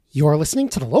You're listening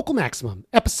to The Local Maximum,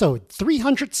 episode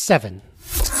 307.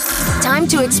 Time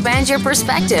to expand your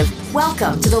perspective.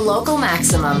 Welcome to The Local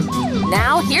Maximum.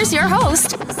 Now, here's your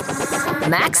host,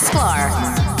 Max Sklar.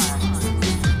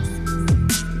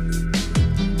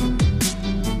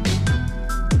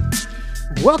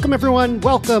 Welcome, everyone.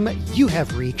 Welcome. You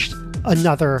have reached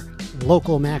another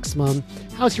Local Maximum.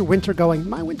 How's your winter going?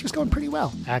 My winter's going pretty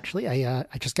well, actually. I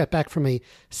just got back from a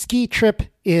ski trip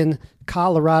in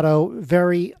Colorado.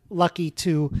 Very lucky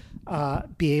to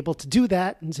be able to do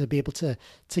that and to be able to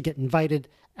get invited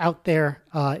out there.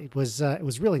 It was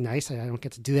really nice. I don't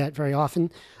get to do that very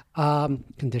often.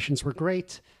 Conditions were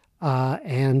great,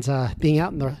 and being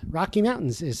out in the Rocky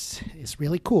Mountains is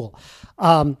really cool.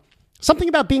 Something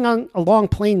about being on a long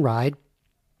plane ride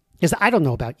is, I don't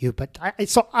know about you, but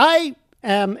I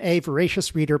am a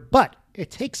voracious reader, but it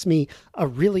takes me a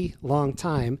really long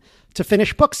time to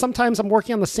finish books. Sometimes I'm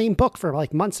working on the same book for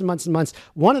like months and months and months.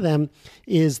 One of them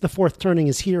is The Fourth Turning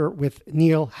is Here with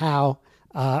Neil Howe,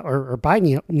 or by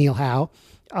Neil Howe.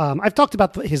 I've talked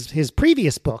about his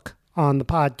previous book on the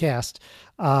podcast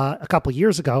a couple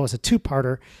years ago. It was a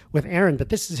two-parter with Aaron, but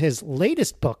this is his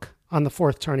latest book on The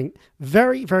Fourth Turning.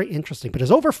 Very, very interesting, but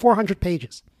it's over 400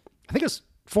 pages. I think it's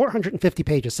 450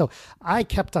 pages. So I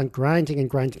kept on grinding.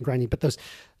 But those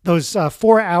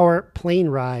 4-hour plane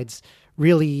rides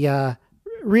really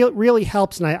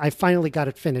helps. And I finally got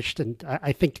it finished. And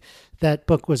I think that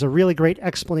book was a really great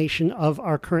explanation of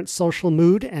our current social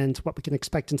mood and what we can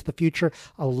expect into the future.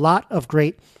 A lot of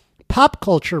great pop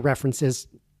culture references,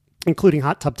 including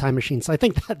Hot Tub Time Machine. So I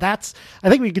think I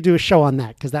think we could do a show on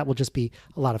that, because that will just be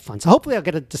a lot of fun. So hopefully I'll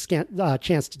get a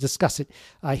chance to discuss it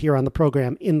here on the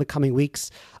program in the coming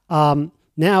weeks.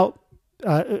 Now,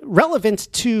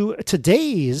 relevant to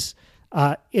today's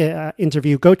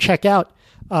interview, go check out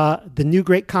The New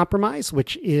Great Compromise,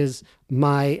 which is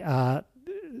my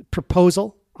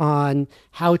proposal on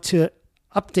how to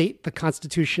update the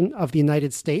Constitution of the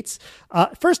United States.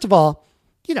 First of all,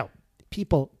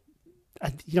 people...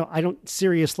 I don't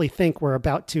seriously think we're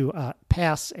about to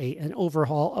pass an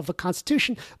overhaul of the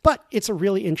Constitution, but it's a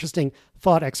really interesting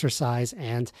thought exercise,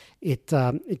 and it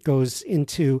goes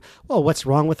into, what's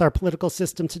wrong with our political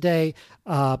system today,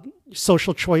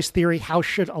 social choice theory, how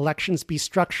should elections be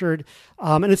structured,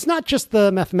 and it's not just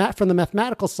from the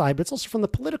mathematical side, but it's also from the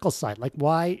political side. Like,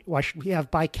 why should we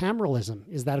have bicameralism?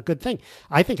 Is that a good thing?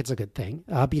 I think it's a good thing,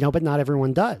 but not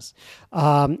everyone does,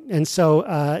 and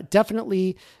so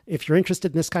definitely, if you're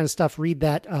interested in this kind of stuff, read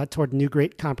that toward New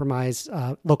Great Compromise,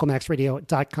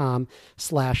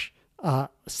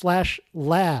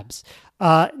 localmaxradio.com/labs.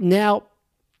 Now,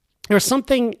 there's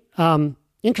something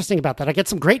interesting about that. I get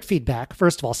some great feedback.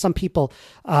 First of all, some people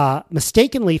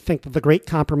mistakenly think that the Great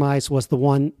Compromise was the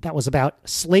one that was about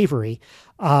slavery,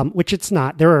 which it's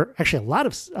not. There are actually a lot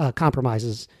of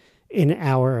compromises in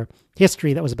our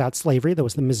history that was about slavery. There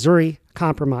was the Missouri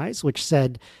Compromise, which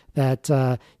said that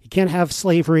you can't have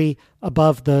slavery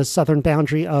above the southern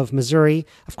boundary of Missouri.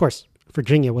 Of course,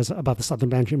 Virginia was above the southern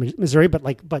boundary of Missouri, but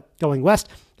going west,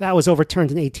 that was overturned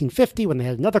in 1850 when they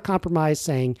had another compromise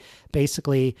saying,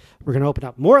 basically, we're going to open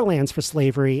up more lands for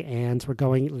slavery, and we're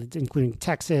going, including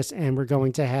Texas, and we're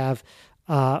going to have,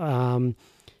 and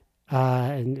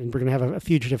we're going to have a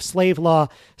fugitive slave law.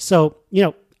 So,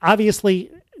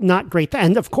 obviously not great.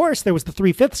 And of course, there was the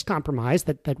 3/5 compromise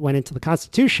that went into the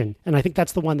Constitution, and I think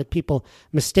that's the one that people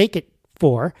mistake it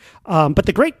for. But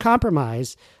the Great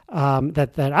Compromise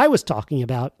that I was talking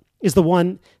about is the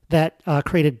one that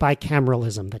created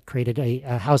bicameralism, that created a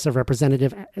House of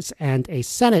Representatives and a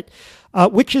Senate,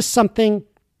 which is something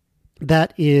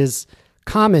that is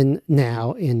common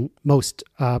now in most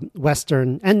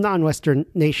Western and non-Western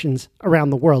nations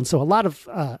around the world. So a lot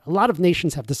of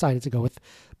nations have decided to go with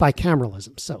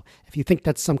bicameralism. So if you think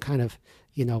that's some kind of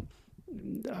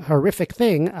horrific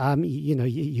thing,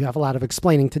 you have a lot of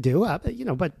explaining to do,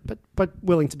 but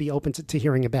willing to be open to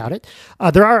hearing about it.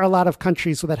 There are a lot of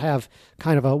countries that have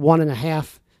kind of a one and a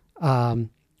half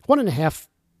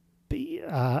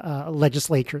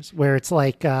legislatures, where it's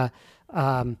like,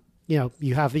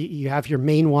 you have your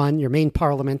main one, your main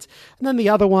parliament, and then the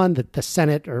other one, the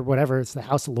Senate or whatever, it's the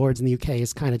House of Lords in the UK,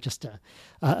 is kind of just a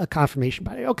confirmation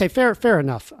body. Okay, fair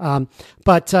enough.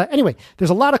 But anyway,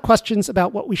 there's a lot of questions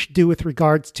about what we should do with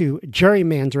regards to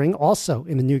gerrymandering, also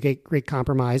in the New Great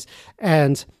Compromise.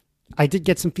 And I did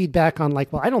get some feedback on I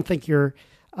don't think your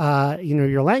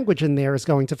language in there is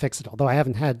going to fix it. Although I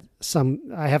haven't had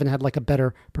like a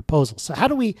better proposal. So how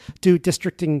do we do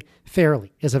districting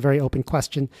fairly is a very open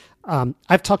question.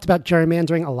 I've talked about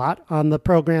gerrymandering a lot on the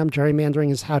program.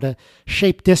 Gerrymandering is how to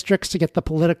shape districts to get the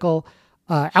political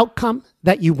outcome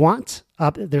that you want.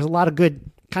 There's a lot of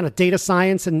good kind of data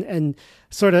science and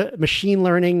sort of machine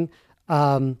learning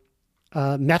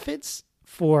methods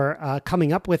for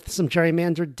coming up with some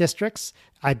gerrymandered districts.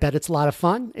 I bet it's a lot of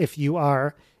fun. If you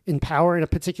are in power in a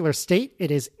particular state,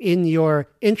 it is in your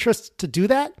interest to do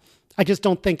that. I just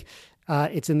don't think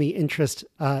it's in the interest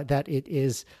that it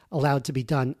is allowed to be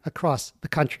done across the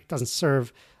country. It doesn't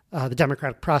serve the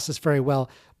democratic process very well.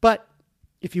 But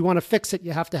if you want to fix it,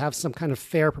 you have to have some kind of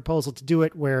fair proposal to do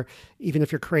it, where even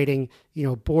if you're creating,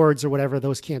 boards or whatever,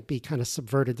 those can't be kind of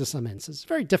subverted to some ends. It's a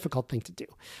very difficult thing to do.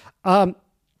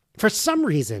 For some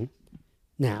reason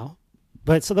now,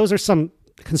 but so those are some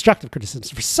constructive criticisms.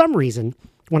 For some reason,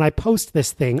 when I post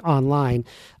this thing online,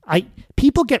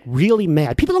 people get really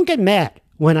mad. People don't get mad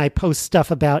when I post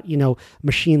stuff about,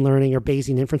 machine learning or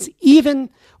Bayesian inference, even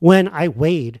when I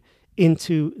wade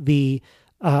into the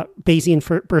Bayesian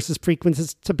versus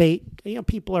frequentist debate.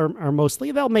 People are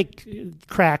mostly, they'll make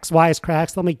wise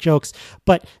cracks, they'll make jokes,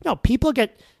 but no, people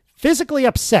get physically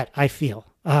upset, I feel.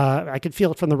 I could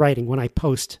feel it from the writing when I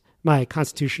post my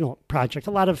constitutional project.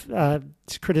 A lot of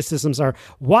criticisms are,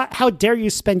 how dare you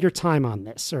spend your time on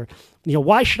this? Or,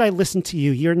 why should I listen to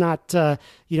you? You're not,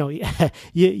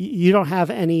 you don't have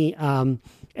any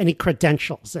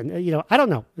credentials. And, I don't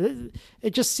know.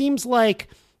 It just seems like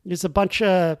there's a bunch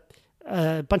of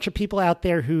people out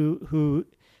there who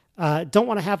don't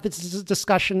want to have this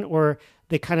discussion, or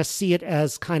they kind of see it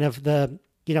as kind of the,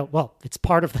 it's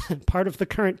part of the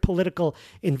current political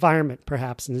environment,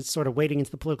 perhaps, and it's sort of wading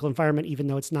into the political environment, even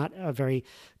though it's not a very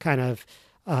kind of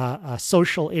a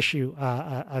social issue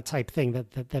type thing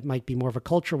that might be more of a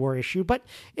culture war issue. But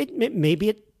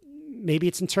maybe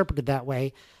it's interpreted that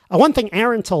way. One thing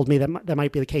Aaron told me that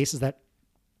might be the case is that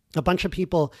a bunch of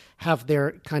people have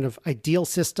their kind of ideal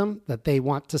system that they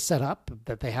want to set up,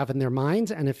 that they have in their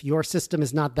minds. And if your system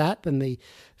is not that, then they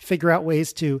figure out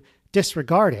ways to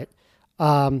disregard it.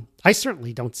 I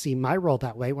certainly don't see my role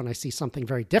that way when I see something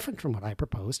very different from what I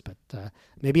proposed, but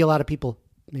maybe a lot of people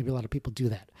do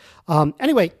that.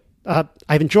 Anyway,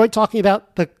 I've enjoyed talking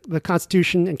about the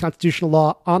Constitution and constitutional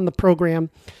law on the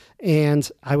program. And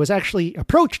I was actually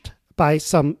approached by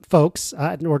some folks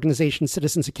at an organization,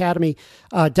 Citizens Academy,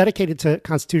 dedicated to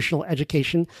constitutional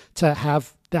education, to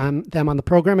have them on the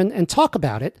program and talk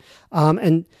about it.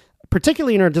 And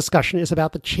particularly in our discussion is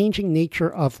about the changing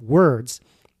nature of words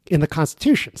in the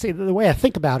Constitution. See, the way I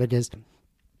think about it is,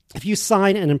 if you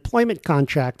sign an employment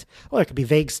contract, well, there could be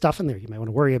vague stuff in there you might want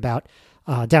to worry about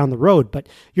down the road, but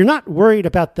you're not worried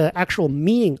about the actual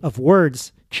meaning of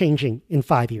words changing in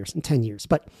 5 years and 10 years.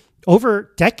 But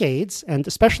over decades, and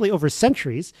especially over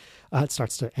centuries, it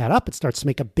starts to add up. It starts to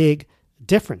make a big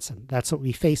difference. And that's what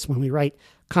we face when we write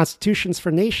constitutions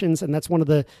for nations. And that's one of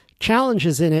the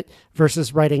challenges in it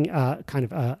versus writing kind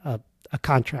of a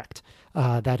contract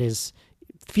that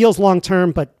feels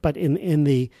long-term, but in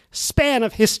the span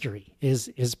of history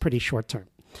is pretty short-term.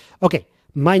 Okay.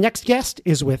 My next guest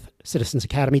is with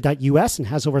citizensacademy.us and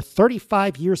has over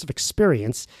 35 years of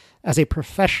experience as a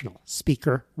professional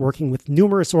speaker working with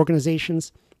numerous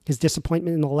organizations. His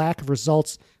disappointment in the lack of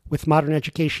results with modern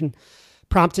education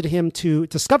prompted him to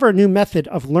discover a new method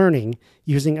of learning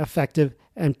using effective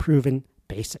and proven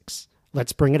basics.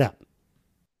 Let's bring it up.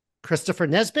 Christopher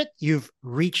Nesbitt, you've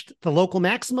reached the local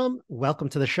maximum. Welcome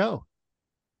to the show.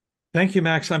 Thank you,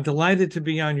 Max. I'm delighted to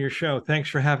be on your show. Thanks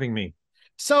for having me.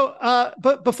 So,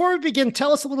 but before we begin,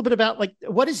 tell us a little bit about,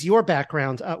 what is your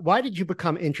background? Why did you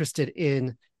become interested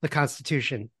in the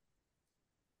Constitution?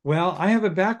 Well, I have a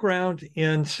background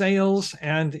in sales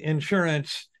and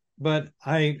insurance, but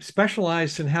I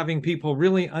specialized in having people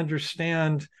really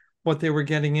understand what they were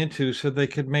getting into so they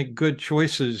could make good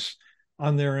choices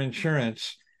on their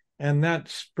insurance. And that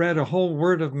spread a whole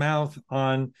word of mouth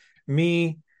on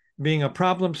me being a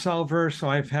problem solver. So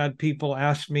I've had people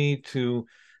ask me to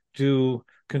do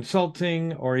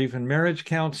consulting or even marriage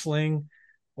counseling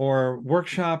or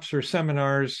workshops or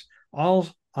seminars, all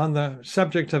on the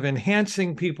subject of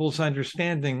enhancing people's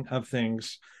understanding of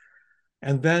things.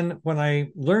 And then when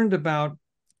I learned about,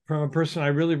 from a person I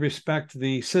really respect,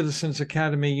 the Citizens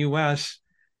Academy US,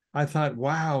 I thought,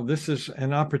 wow, this is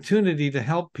an opportunity to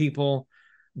help people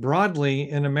broadly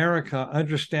in America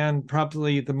understand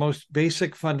probably the most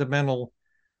basic fundamental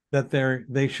that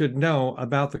they should know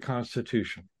about the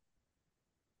Constitution.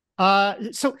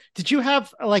 So did you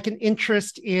have an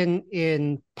interest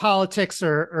in politics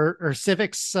or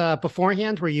civics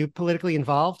beforehand? Were you politically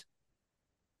involved?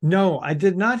 No, I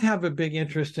did not have a big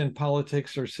interest in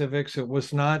politics or civics. It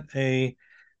was not a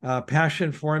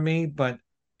passion for me, but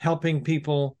helping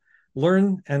people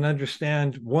learn and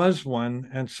understand was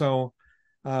one. And so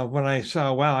when I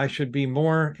saw, wow, I should be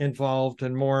more involved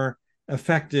and more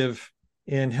effective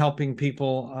in helping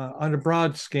people on a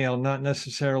broad scale, not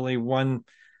necessarily one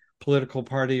political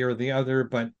party or the other,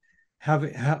 but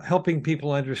helping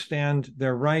people understand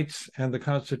their rights and the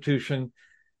Constitution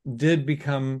did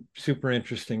become super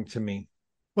interesting to me.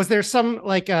 Was there some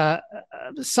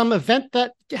event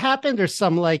that happened, or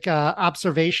some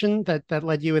observation that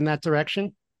led you in that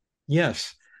direction?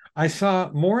 Yes, I saw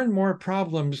more and more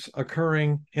problems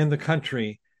occurring in the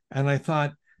country, and I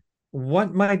thought,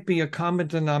 what might be a common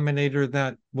denominator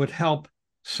that would help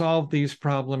solve these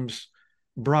problems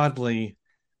broadly,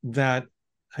 that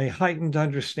a heightened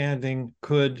understanding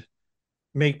could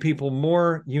make people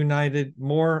more united,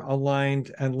 more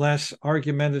aligned, and less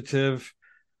argumentative,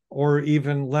 or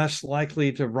even less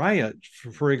likely to riot.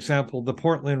 For example, the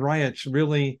Portland riots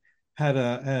really had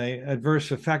a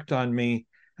adverse effect on me.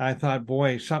 I thought,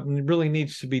 boy, something really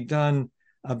needs to be done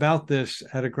about this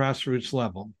at a grassroots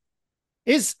level.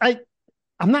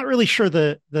 I'm not really sure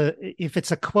the if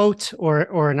it's a quote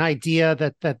or an idea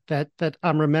that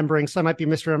I'm remembering, so I might be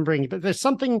misremembering, but there's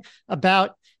something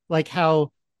about like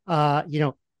how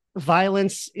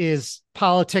violence is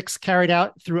politics carried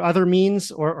out through other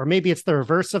means, or maybe it's the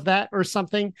reverse of that or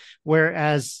something.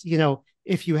 Whereas,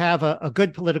 if you have a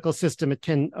good political system, it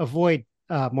can avoid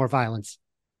more violence.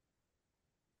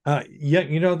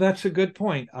 Yeah, that's a good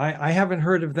point. I haven't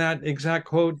heard of that exact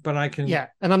quote, but I can. Yeah,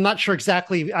 and I'm not sure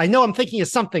exactly. I know I'm thinking of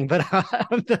something, but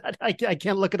I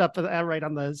can't look it up right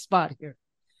on the spot here.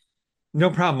 No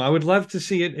problem. I would love to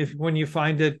see it when you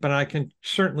find it, but I can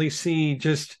certainly see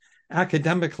just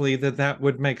academically that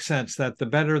would make sense. That the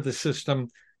better the system,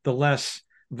 the less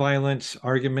violence,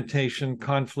 argumentation,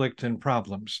 conflict, and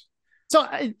problems. So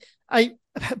I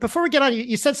before we get on,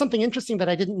 you said something interesting that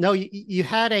I didn't know. You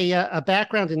had a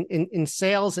background in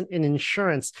sales and in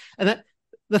insurance, and that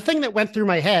the thing that went through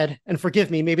my head, and forgive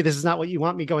me, maybe this is not what you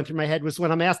want me going through my head, was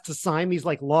when I'm asked to sign these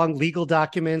like long legal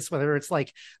documents, whether it's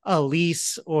like a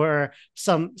lease or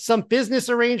some business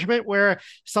arrangement, where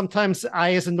sometimes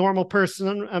I, as a normal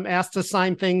person, am asked to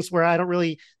sign things where I don't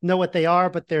really know what they are,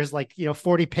 but there's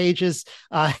 40 pages.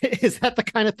 Is that the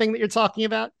kind of thing that you're talking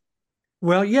about?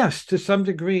 Well, yes, to some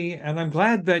degree, and I'm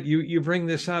glad that you bring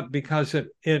this up, because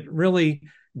it really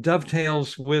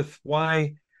dovetails with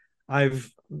why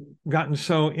I've gotten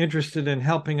so interested in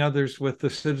helping others with the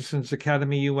Citizens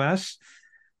Academy US.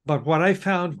 But what I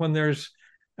found when there's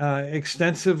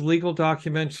extensive legal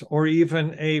documents, or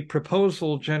even a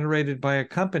proposal generated by a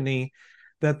company,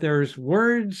 that there's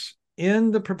words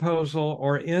in the proposal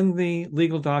or in the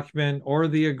legal document or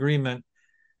the agreement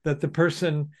that the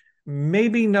person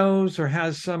maybe knows or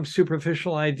has some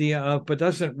superficial idea of, but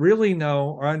doesn't really know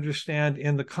or understand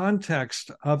in the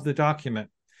context of the document.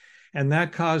 And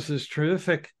that causes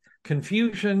terrific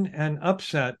confusion and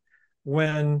upset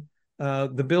when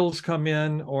the bills come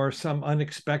in or some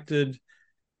unexpected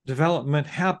development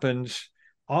happens.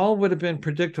 All would have been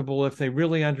predictable if they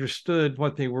really understood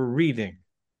what they were reading.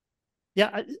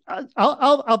 Yeah,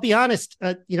 I'll be honest.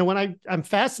 When I'm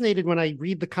fascinated when I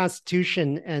read the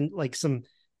Constitution and like some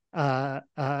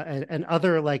and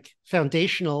other like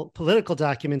foundational political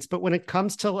documents, but when it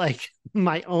comes to like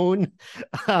my own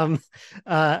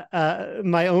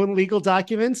my own legal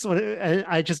documents,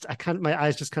 I kind of, my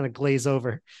eyes just kind of glaze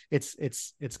over.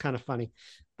 It's kind of funny.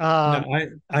 No,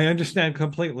 I understand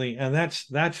completely, and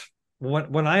that's what,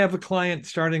 when I have a client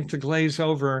starting to glaze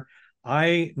over,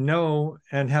 I know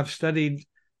and have studied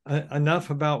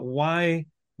enough about why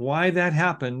that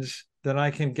happens, that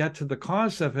I can get to the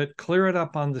cause of it, clear it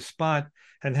up on the spot,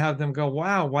 and have them go,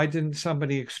 wow, why didn't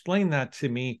somebody explain that to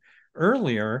me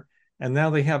earlier? And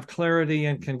now they have clarity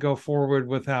and can go forward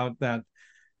without that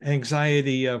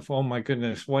anxiety of, oh my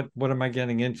goodness, what am I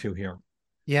getting into here?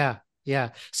 Yeah.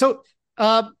 So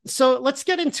let's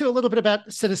get into a little bit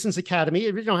about Citizens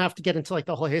Academy. We don't have to get into like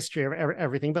the whole history of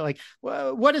everything, but like,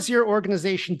 what does your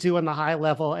organization do on the high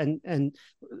level, and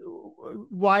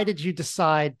why did you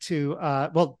decide to?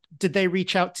 Did they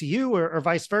reach out to you, or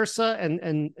vice versa,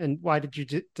 and why did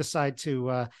you decide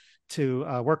to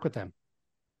work with them?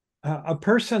 A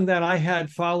person that I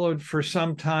had followed for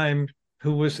some time,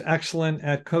 who was excellent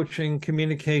at coaching,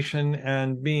 communication,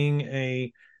 and being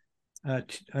a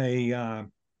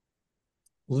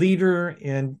leader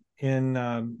in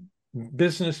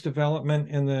business development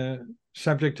in the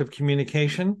subject of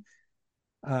communication,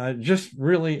 just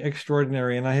really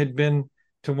extraordinary. And I had been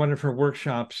to one of her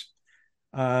workshops.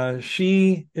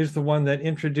 She is the one that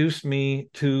introduced me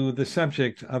to the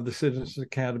subject of the Citizens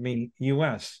Academy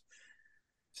US.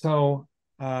 So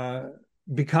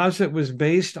because it was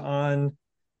based on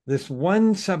this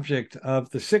one subject of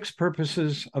the 6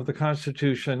 purposes of the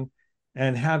Constitution,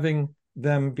 and having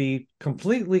them be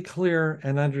completely clear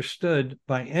and understood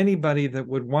by anybody that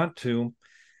would want to,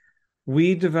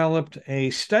 we developed a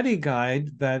study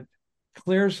guide that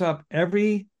clears up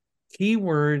every key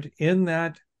word in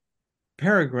that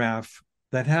paragraph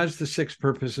that has the six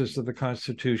purposes of the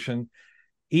Constitution.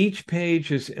 Each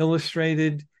page is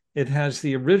illustrated. It has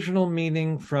the original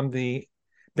meaning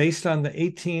based on the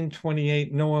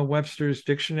 1828 Noah Webster's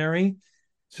dictionary,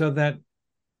 so that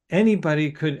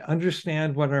anybody could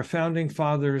understand what our founding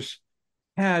fathers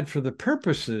had for the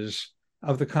purposes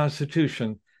of the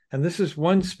Constitution. And this is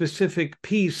one specific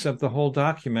piece of the whole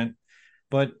document.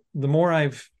 But the more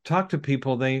I've talked to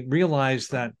people, they realize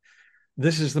that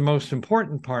this is the most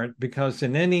important part, because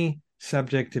in any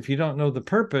subject, if you don't know the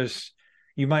purpose,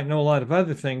 you might know a lot of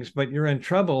other things, but you're in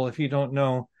trouble if you don't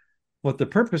know what the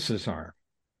purposes are.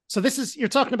 So you're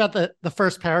talking about the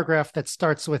first paragraph that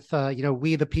starts with,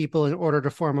 we the people in order to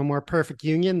form a more perfect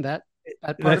union.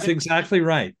 That's exactly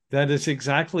right. That is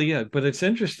exactly it. But it's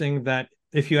interesting that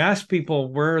if you ask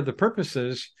people where are the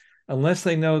purposes, unless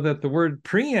they know that the word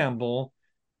preamble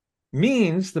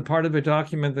means the part of a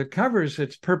document that covers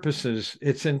its purposes,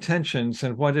 its intentions,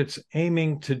 and what it's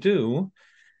aiming to do,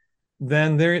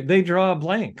 then they draw a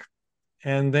blank.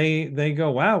 And they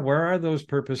go, wow, where are those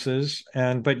purposes?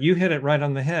 But you hit it right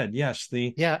on the head. Yes.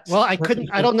 Well, I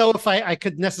don't know if I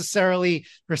could necessarily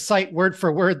recite word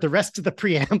for word the rest of the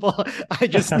preamble. I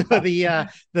just know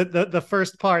the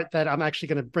first part that I'm actually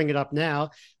going to bring it up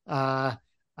now.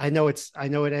 I know it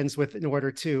ends with, in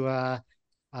order to,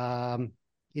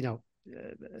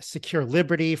 secure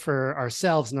liberty for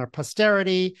ourselves and our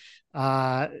posterity.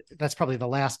 That's probably the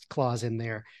last clause in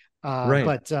there. Right.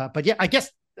 But yeah, I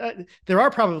guess, there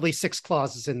are probably 6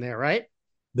 clauses in there, right?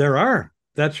 There are.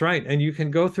 That's right. And you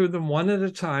can go through them one at a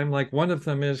time. Like one of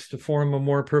them is to form a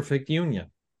more perfect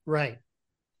union. Right.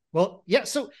 Well, yeah.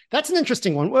 So that's an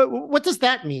interesting one. What does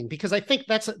that mean? Because I think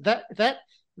that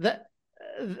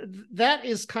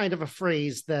is kind of a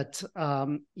phrase that,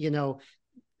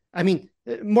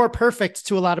 more perfect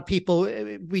to a lot of people.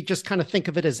 We just kind of think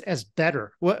of it as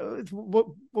better.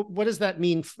 What does that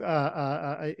mean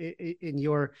in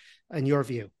your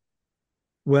view?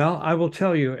 Well, I will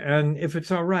tell you, and if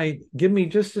it's all right, give me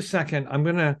just a second. I'm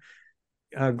going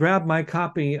to grab my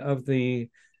copy of the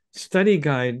study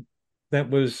guide that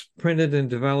was printed and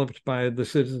developed by the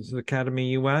Citizens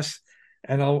Academy US,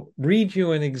 and I'll read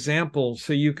you an example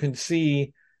so you can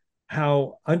see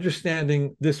how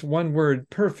understanding this one word,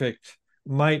 perfect,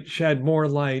 might shed more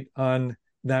light on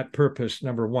that purpose,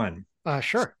 number one.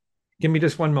 Sure. Give me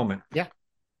just one moment. Yeah.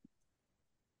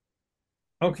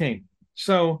 Okay,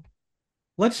 so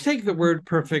let's take the word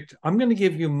perfect. I'm going to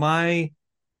give you my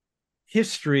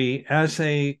history as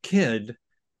a kid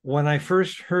when I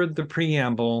first heard the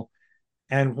preamble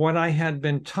and what I had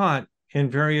been taught in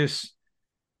various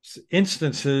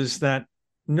instances, that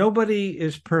nobody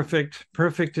is perfect.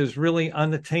 Perfect is really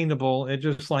unattainable. It's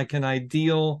just like an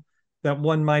ideal that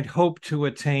one might hope to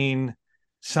attain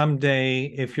someday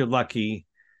if you're lucky.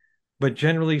 But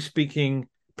generally speaking,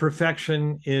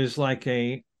 perfection is like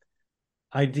a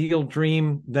ideal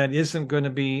dream that isn't going to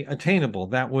be attainable.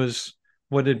 That was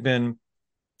what had been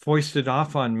foisted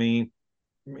off on me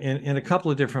in a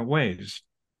couple of different ways.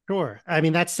 Sure. I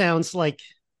mean, that sounds like,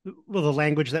 well, the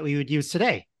language that we would use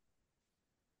today.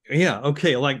 Yeah.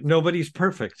 Okay. Like nobody's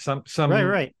perfect. Some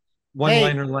right.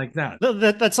 One-liner like that.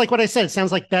 That's like what I said. It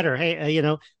sounds like better.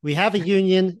 Hey, we have a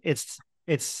union.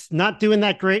 It's not doing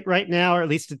that great right now, or at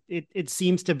least it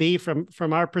seems to be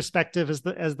from our perspective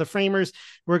as the framers.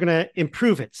 We're going to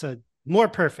improve it, so more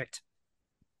perfect.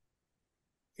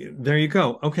 There you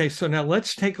go. Okay, so now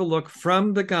let's take a look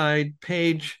from the guide,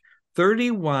 page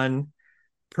 31.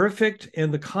 Perfect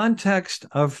in the context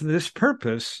of this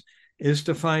purpose is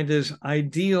defined as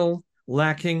ideal,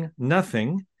 lacking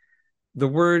nothing. The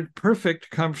word perfect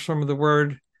comes from the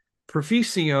word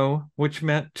perficio, which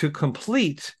meant to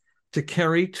complete, to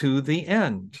carry to the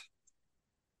end.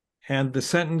 And the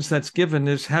sentence that's given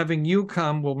is, having you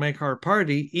come will make our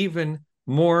party even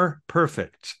more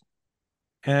perfect.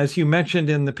 As you mentioned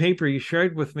in the paper you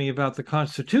shared with me about the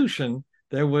Constitution,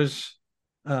 there was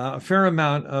a fair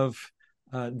amount of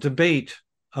debate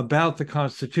about the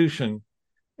Constitution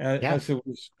as it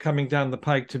was coming down the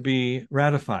pike to be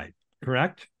ratified,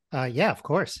 correct? Yeah, of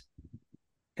course.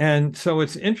 And so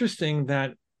it's interesting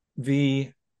that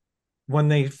when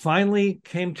they finally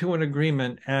came to an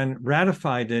agreement and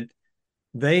ratified it,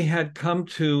 they had come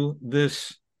to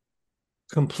this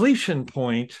completion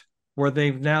point where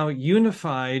they've now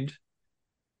unified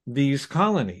these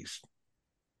colonies.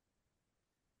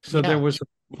 So there was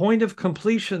a point of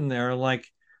completion there, like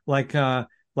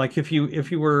Like if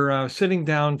you were sitting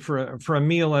down for a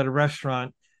meal at a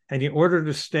restaurant and you ordered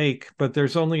a steak, but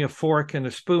there's only a fork and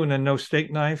a spoon and no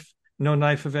steak knife, no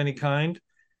knife of any kind,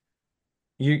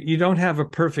 you don't have a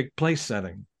perfect place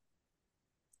setting.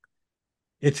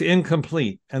 It's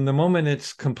incomplete. And the moment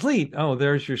it's complete, oh,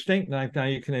 there's your steak knife. Now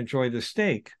you can enjoy the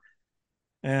steak.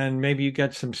 And maybe you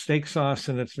get some steak sauce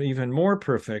and it's even more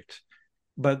perfect.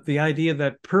 But the idea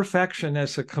that perfection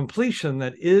as a completion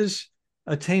that is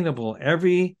attainable,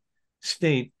 every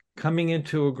state coming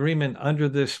into agreement under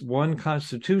this one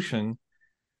constitution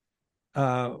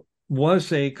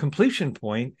was a completion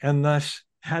point and thus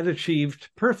had achieved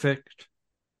perfect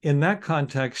in that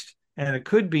context. And it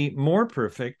could be more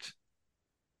perfect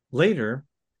later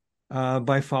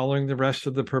by following the rest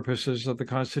of the purposes of the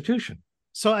Constitution.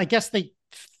 So I guess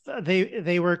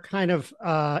they were kind of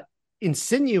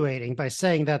insinuating by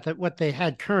saying that what they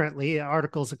had currently,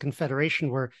 Articles of Confederation,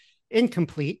 were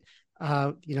incomplete,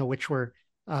 which were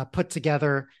put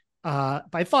together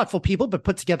by thoughtful people, but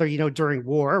put together, during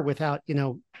war without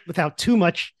too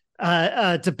much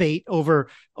debate over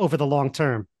the long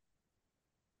term.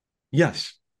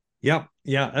 Yes. Yep.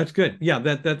 Yeah, that's good. Yeah,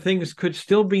 that things could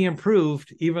still be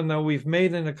improved, even though we've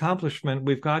made an accomplishment.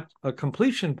 We've got a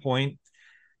completion point.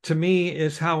 To me,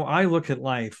 is how I look at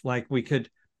life. Like we could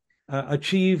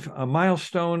achieve a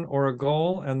milestone or a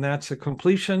goal, and that's a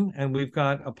completion. And we've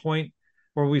got a point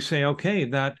where we say, okay,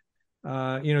 that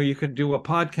you could do a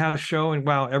podcast show, and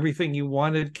wow, everything you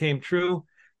wanted came true.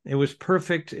 It was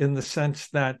perfect in the sense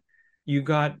that you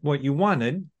got what you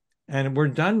wanted, and we're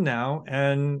done now.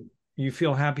 And you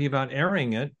feel happy about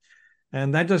airing it.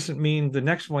 And that doesn't mean the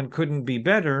next one couldn't be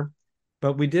better,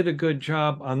 but we did a good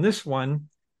job on this one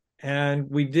and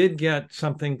we did get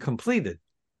something completed.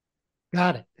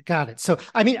 Got it. So,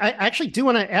 I mean, I actually do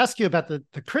want to ask you about the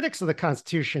critics of the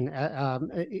Constitution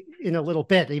in a little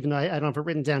bit, even though I don't have it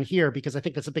written down here, because I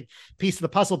think that's a big piece of the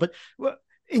puzzle. But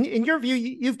in your view,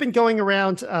 you've been going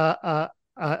around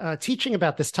teaching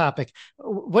about this topic.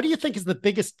 What do you think is the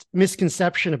biggest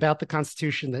misconception about the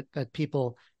Constitution that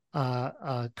people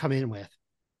come in with?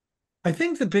 I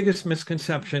think the biggest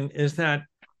misconception is that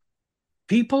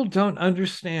people don't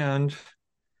understand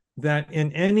that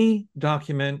in any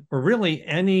document, or really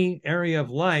any area of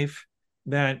life,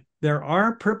 that there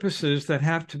are purposes that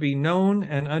have to be known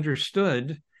and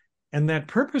understood, and that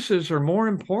purposes are more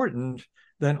important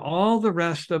than all the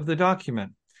rest of the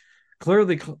document.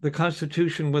 Clearly, the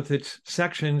Constitution with its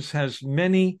sections has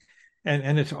many,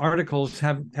 and its articles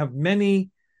have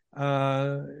many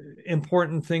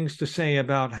important things to say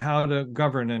about how to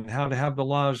govern and how to have the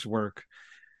laws work.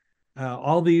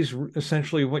 All these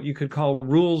essentially what you could call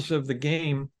rules of the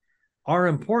game are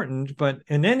important, but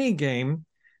in any game,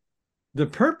 the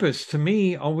purpose to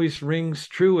me always rings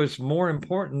true as more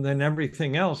important than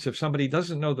everything else. If somebody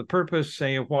doesn't know the purpose,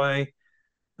 say why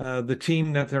the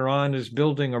team that they're on is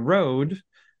building a road,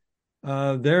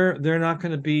 they're not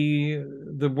going to be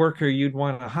the worker you'd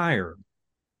want to hire.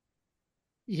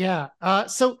 Yeah.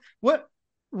 So what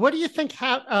do you think?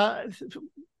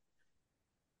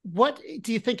 What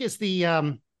do you think is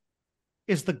the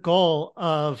goal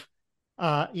of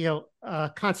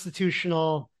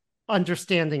constitutional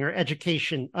understanding or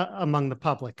education among the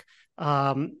public?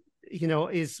 Why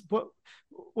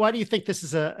do you think this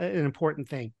is an important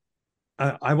thing?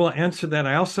 I will answer that.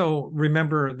 I also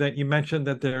remember that you mentioned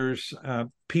that there's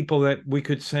people that we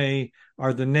could say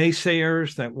are the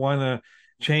naysayers that want to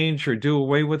change or do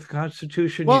away with the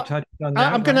Constitution. Well, you touched on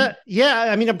that. I'm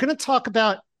going to talk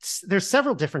about, there's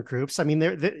several different groups. I mean,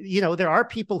 there are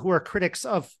people who are critics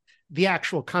of the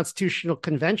actual Constitutional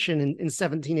Convention in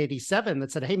 1787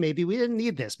 that said, hey, maybe we didn't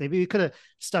need this. Maybe we could have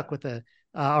stuck with the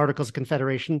Articles of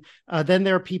Confederation. Then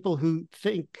there are people who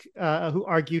think, who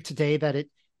argue today that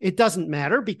it doesn't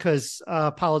matter because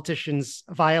politicians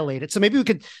violate it. So maybe we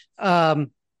could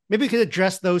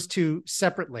address those two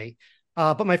separately.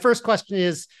 But my first question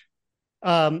is,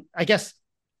 I guess,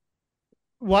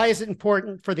 why is it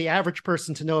important for the average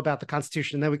person to know about the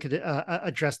Constitution? And then we could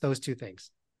address those two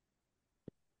things.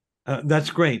 That's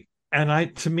great.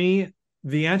 And to me,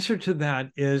 the answer to that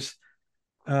is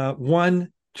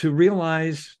one, to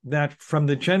realize that from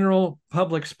the general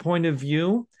public's point of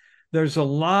view, there's a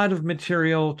lot of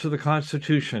material to the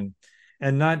Constitution,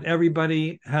 and not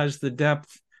everybody has the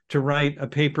depth to write a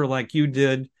paper like you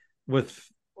did with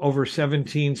over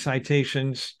 17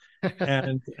 citations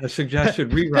and a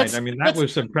suggested rewrite. I mean, that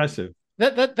was impressive.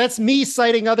 That's me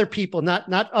citing other people,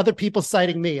 not other people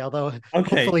citing me, although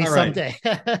hopefully someday.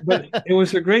 But it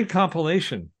was a great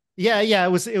compilation. Yeah,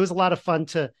 it was a lot of fun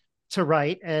to to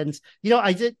write. And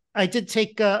I did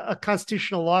take a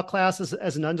constitutional law class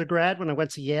as an undergrad when I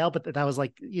went to Yale, but that was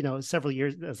like several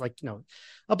years. It was like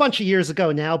a bunch of years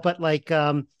ago now. But like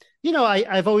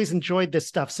I've always enjoyed this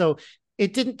stuff, so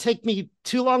it didn't take me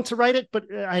too long to write it, but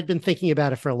I had been thinking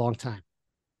about it for a long time.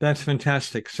 That's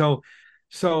fantastic. So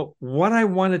what I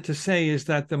wanted to say is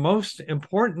that the most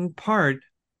important part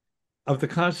of the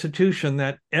Constitution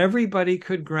that everybody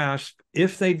could grasp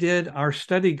if they did our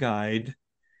study guide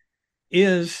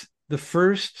is the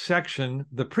first section,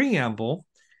 the preamble.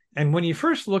 And when you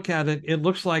first look at it, it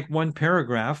looks like one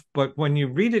paragraph, but when you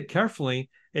read it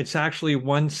carefully, it's actually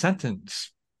one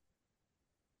sentence.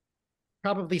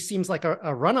 Probably seems like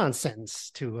a run-on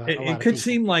sentence to a lot it of could people.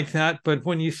 seem like that, but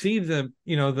when you see the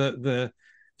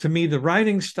to me, the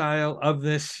writing style of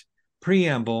this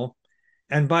preamble,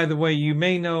 and by the way, you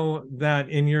may know that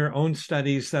in your own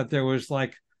studies that there was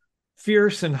like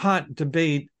fierce and hot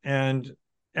debate and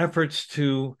efforts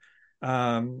to,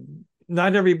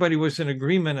 not everybody was in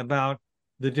agreement about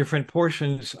the different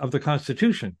portions of the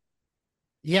Constitution.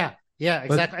 Yeah,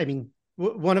 exactly. I mean,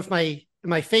 one of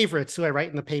my favorites who I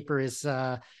write in the paper is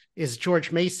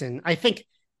George Mason. I think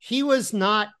he was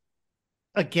not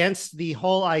against the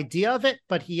whole idea of it,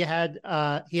 but he had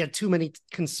too many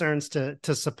concerns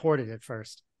to support it at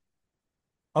first.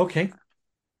 Okay.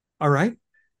 All right.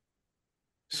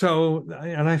 So,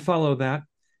 and I follow that.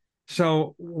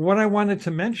 So what I wanted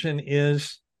to mention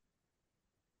is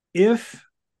if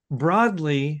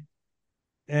broadly,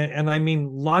 and I mean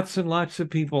lots and lots of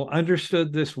people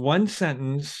understood this one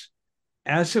sentence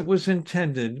as it was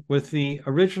intended with the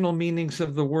original meanings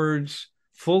of the words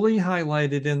fully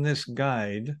highlighted in this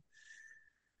guide,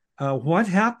 what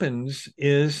happens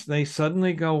is they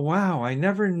suddenly go, wow, I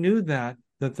never knew that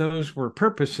those were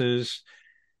purposes.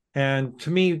 And to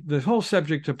me, the whole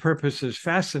subject of purpose is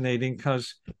fascinating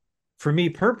because for me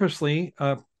purposely,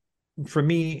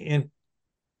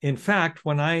 in fact,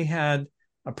 when I had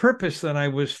a purpose that I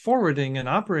was forwarding and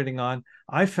operating on,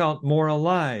 I felt more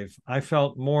alive. I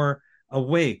felt more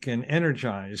awake and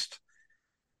energized.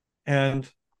 And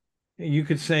you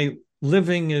could say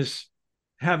living is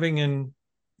having and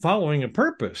following a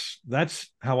purpose.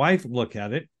 That's how I look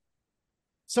at it.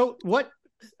 So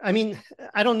I mean,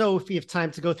 I don't know if we have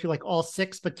time to go through like all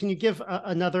six, but can you give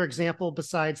another example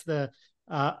besides the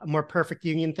more perfect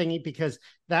union thingy? Because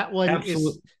that one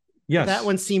Absolutely. Yes. That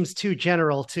one seems too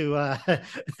general to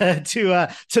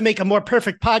to make a more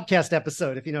perfect podcast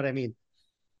episode, if you know what I mean.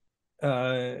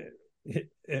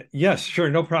 Yes, sure,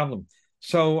 no problem.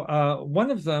 So one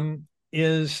of them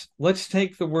is, let's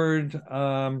take the word,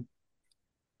 and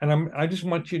I just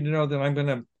want you to know that I'm going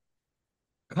to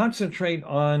concentrate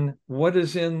on what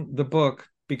is in the book,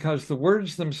 because the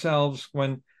words themselves,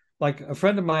 when, like a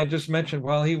friend of mine just mentioned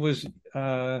while he was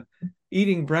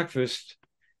eating breakfast,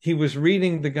 he was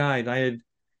reading the guide.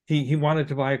 He wanted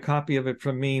to buy a copy of it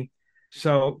from me.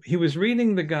 So he was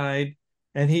reading the guide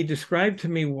and he described to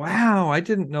me, wow, I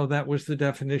didn't know that was the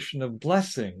definition of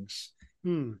blessings.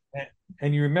 And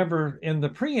you remember in the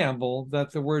preamble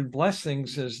that the word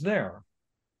blessings is there.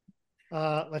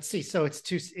 Let's see. So it's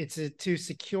to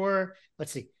secure,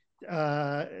 let's see,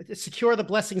 secure the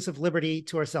blessings of liberty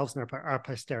to ourselves and our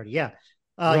posterity. Yeah.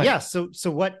 Right. Yeah. So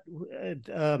what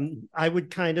I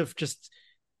would kind of just,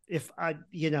 if I,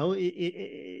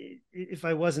 if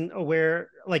I wasn't aware,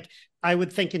 like I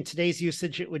would think in today's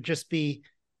usage, it would just be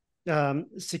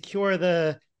secure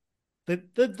the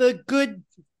good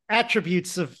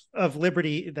attributes of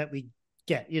liberty that we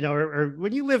get, or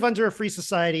when you live under a free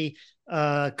society,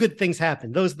 good things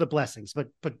happen. Those are the blessings.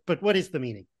 But what is the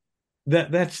meaning?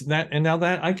 That's that. And now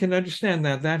that I can understand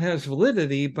that has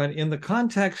validity, but in the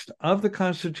context of the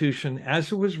Constitution as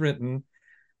it was written,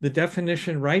 the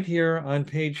definition right here on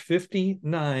page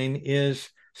 59 is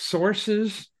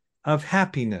sources of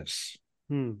happiness.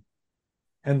 And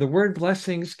the word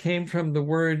blessings came from the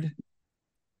word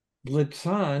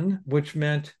blitzan, which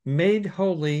meant made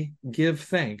holy, give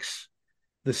thanks.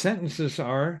 The sentences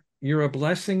are, you're a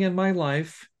blessing in my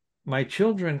life. My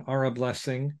children are a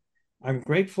blessing. I'm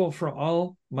grateful for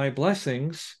all my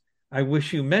blessings. I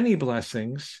wish you many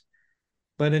blessings.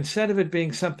 But instead of it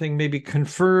being something maybe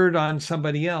conferred on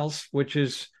somebody else, which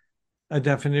is a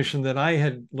definition that I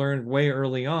had learned way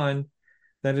early on,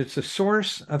 that it's a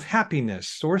source of happiness,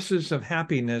 sources of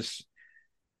happiness.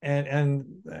 And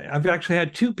I've actually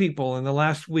had two people in the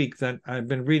last week that I've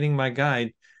been reading my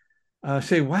guide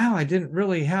say, wow, I didn't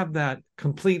really have that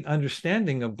complete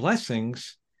understanding of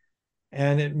blessings.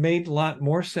 And it made a lot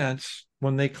more sense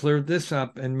when they cleared this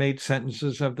up and made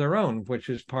sentences of their own, which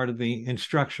is part of the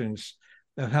instructions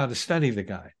of how to study the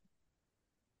guide.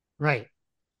 Right.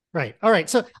 Right. All right.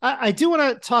 So I do want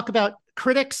to talk about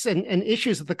critics and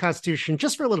issues of the Constitution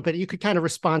just for a little bit. You could kind of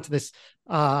respond to this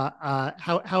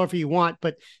however you want.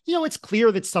 But, it's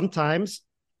clear that sometimes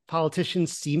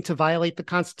politicians seem to violate the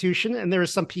Constitution. And there are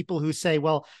some people who say,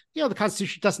 well, the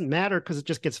Constitution doesn't matter because it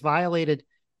just gets violated,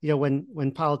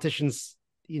 when politicians,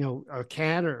 or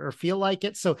can or feel like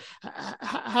it. So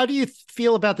how do you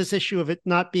feel about this issue of it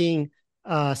not being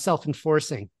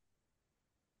self-enforcing?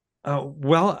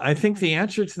 Well, I think the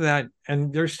answer to that,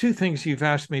 and there's two things you've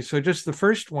asked me. So just the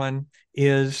first one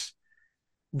is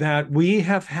that we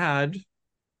have had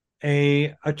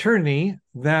a attorney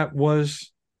that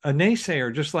was a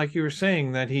naysayer, just like you were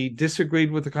saying, that he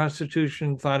disagreed with the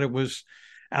Constitution, thought it was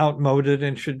outmoded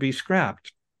and should be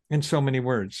scrapped, in so many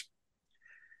words.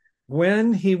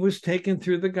 When he was taken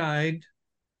through the guide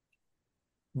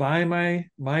by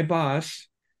my boss,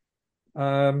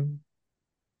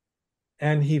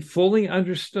 and he fully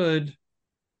understood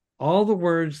all the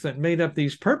words that made up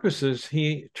these purposes,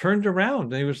 he turned around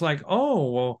and he was like,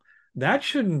 oh, well, that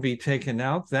shouldn't be taken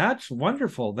out. That's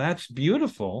wonderful. That's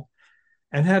beautiful.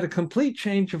 And had a complete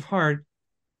change of heart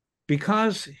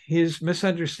because his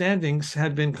misunderstandings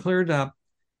had been cleared up.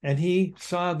 And he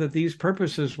saw that these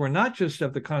purposes were not just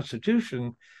of the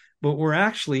Constitution, but were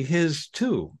actually his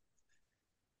too.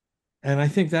 And I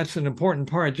think that's an important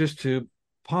part just to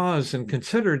pause and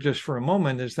consider just for a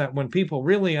moment, is that when people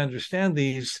really understand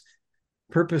these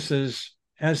purposes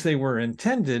as they were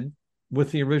intended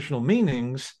with the original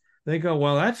meanings, they go,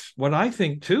 well, that's what I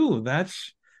think too.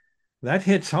 That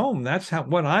hits home. That's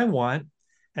what I want.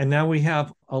 And now we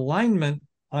have alignment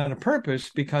on a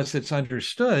purpose because it's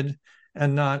understood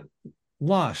and not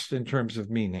lost in terms of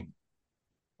meaning.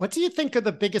 What do you think are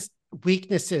the biggest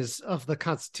weaknesses of the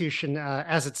Constitution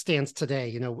as it stands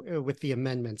today, with the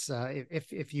amendments?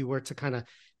 If you were to kind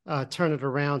of turn it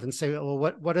around and say, well,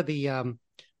 what are the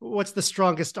what's the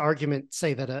strongest argument,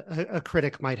 say, that a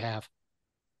critic might have?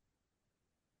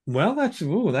 Well, that's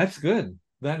good.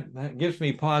 That gives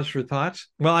me pause for thoughts.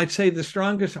 Well, I'd say the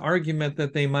strongest argument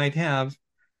that they might have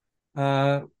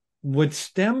would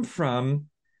stem from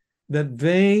that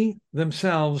they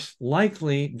themselves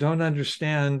likely don't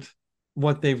understand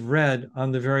what they've read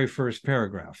on the very first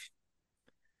paragraph.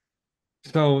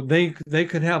 So they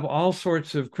could have all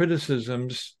sorts of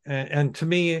criticisms. And to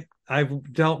me,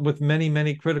 I've dealt with many,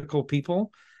 many critical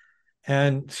people.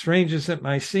 And strange as it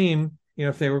might seem,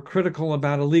 if they were critical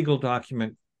about a legal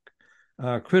document,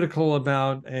 critical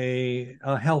about a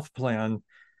health plan,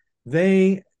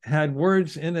 they had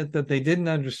words in it that they didn't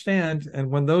understand.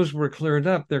 And when those were cleared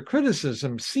up, their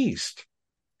criticism ceased.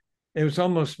 It was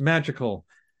almost magical.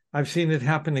 I've seen it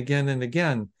happen again and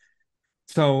again.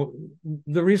 So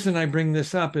the reason I bring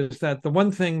this up is that the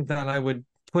one thing that I would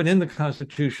put in the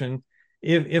Constitution,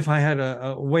 if I had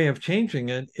a way of changing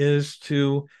it, is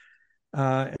to,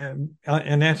 and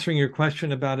answering your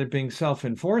question about it being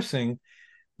self-enforcing,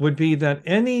 would be that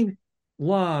any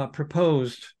law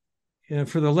proposed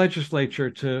for the legislature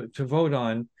to vote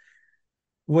on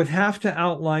would have to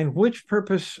outline which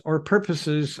purpose or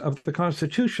purposes of the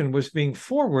Constitution was being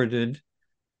forwarded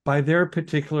by their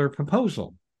particular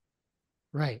proposal.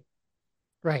 Right.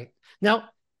 Now,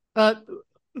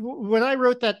 when I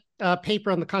wrote that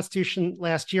paper on the Constitution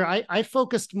last year, I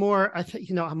focused more.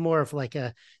 I'm more of like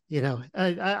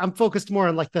I'm focused more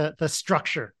on like the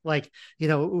structure, like,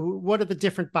 what are the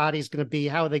different bodies going to be?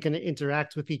 How are they going to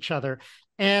interact with each other?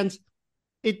 And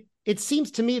it seems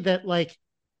to me that, like,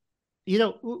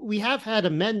 we have had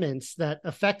amendments that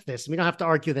affect this. We don't have to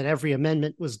argue that every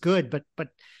amendment was good,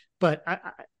 but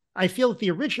I feel that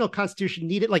the original Constitution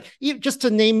needed, like, just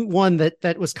to name one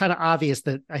that was kind of obvious,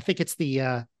 that I think it's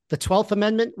the 12th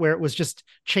Amendment, where it was just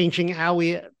changing how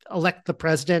we elect the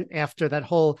president after that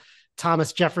whole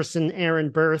Thomas Jefferson,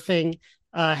 Aaron Burr thing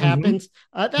happened.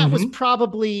 That was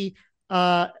probably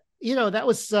that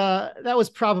was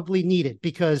probably needed,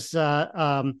 because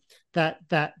I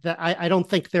don't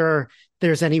think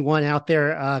there's anyone out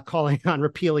there calling on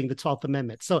repealing the 12th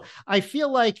Amendment. So I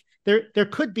feel like there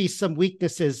could be some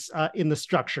weaknesses in the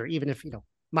structure, even if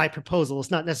my proposal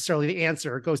is not necessarily the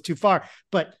answer or goes too far.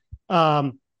 But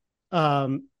how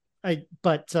do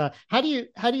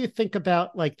you think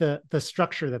about, like, the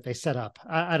structure that they set up?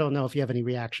 I don't know if you have any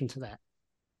reaction to that.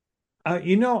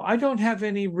 I don't have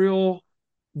any real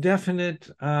definite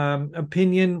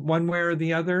opinion one way or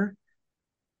the other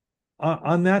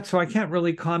on that, so I can't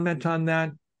really comment on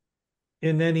that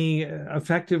in any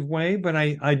effective way. But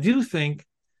I do think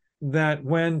that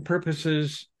when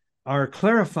purposes are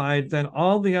clarified, then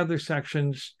all the other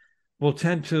sections will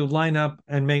tend to line up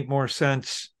and make more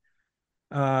sense.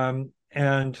 And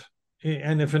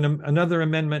and if another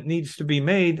amendment needs to be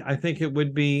made, I think it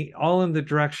would be all in the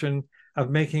direction of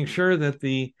making sure that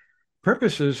the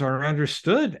purposes are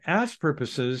understood as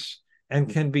purposes and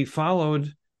can be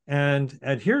followed and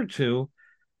adhered to,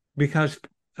 because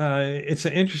it's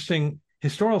an interesting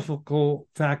historical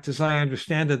fact, as I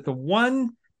understand it. The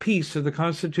one piece of the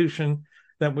Constitution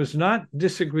that was not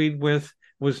disagreed with,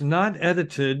 was not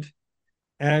edited,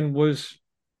 and was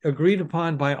agreed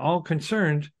upon by all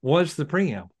concerned, was the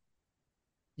preamble.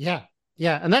 Yeah.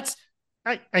 Yeah. And that's,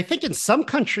 I think in some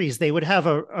countries they would have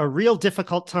a real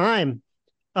difficult time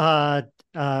uh,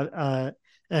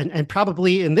 and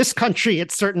probably in this country at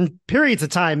certain periods of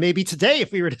time, maybe today,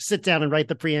 if we were to sit down and write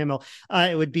the preamble,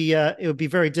 it would be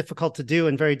very difficult to do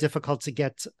and very difficult to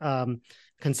get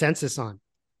consensus on.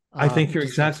 I think you're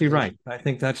exactly right. I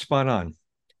think that's spot on.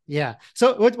 Yeah.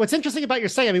 So what's interesting about your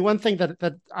saying, I mean, one thing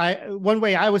one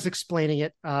way I was explaining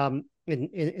it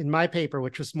in my paper,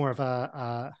 which was more of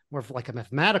like a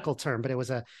mathematical term, but it was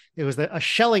a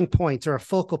Schelling point or a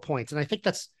focal point, and I think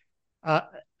that's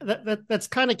that's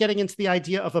kind of getting into the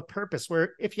idea of a purpose,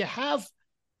 where if you have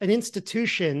an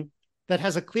institution that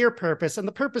has a clear purpose and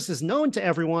the purpose is known to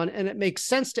everyone and it makes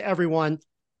sense to everyone,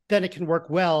 then it can work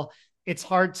well. It's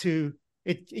hard to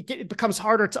it becomes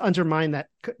harder to undermine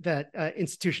that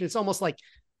institution. It's almost like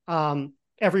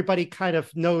everybody kind of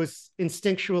knows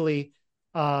instinctually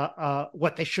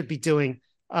what they should be doing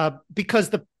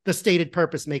because the stated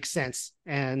purpose makes sense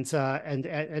and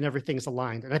everything's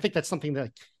aligned. And I think that's something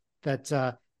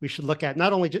that we should look at,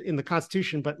 not only in the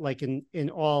Constitution, but like in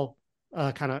all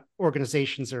kind of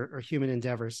organizations or human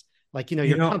endeavors. Like,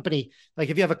 your company, like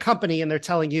if you have a company and they're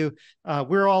telling you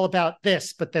we're all about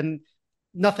this, but then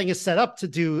nothing is set up to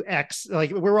do X,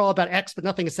 like we're all about X, but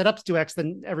nothing is set up to do X,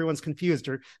 then everyone's confused,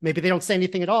 or maybe they don't say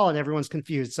anything at all and everyone's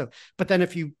confused. So, but then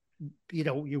if you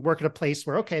work at a place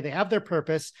where, okay, they have their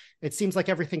purpose, it seems like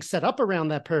everything's set up around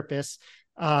that purpose,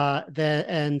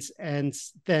 then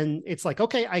it's like,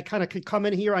 okay, I kind of could come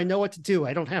in here, I know what to do,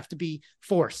 I don't have to be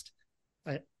forced.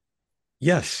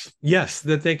 Yes,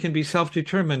 that they can be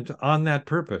self-determined on that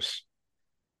purpose.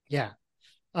 Yeah.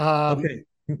 Okay.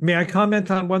 May I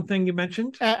comment on one thing you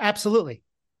mentioned? Absolutely.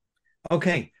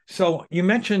 Okay. So you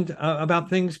mentioned about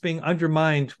things being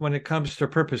undermined when it comes to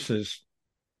purposes.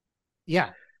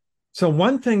 Yeah. So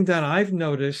one thing that I've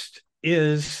noticed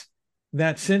is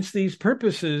that since these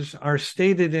purposes are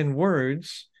stated in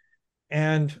words,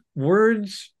 and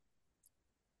words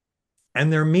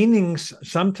and their meanings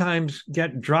sometimes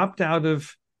get dropped out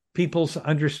of people's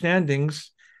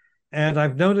understandings, and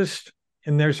I've noticed,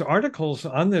 and there's articles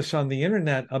on this on the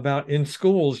internet about, in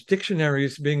schools,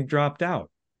 dictionaries being dropped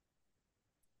out.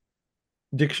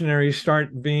 Dictionaries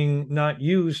start being not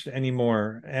used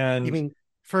anymore. And you mean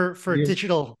for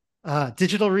digital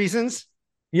reasons?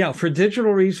 Yeah, for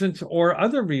digital reasons or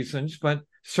other reasons, but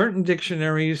certain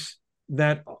dictionaries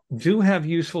that do have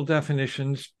useful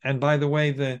definitions. And by the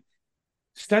way, the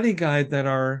study guide that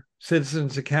our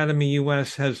Citizens Academy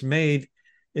US has made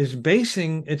is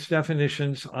basing its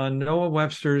definitions on Noah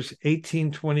Webster's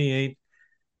 1828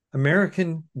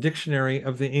 American Dictionary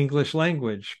of the English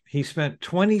Language. He spent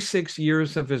 26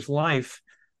 years of his life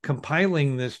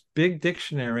compiling this big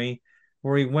dictionary,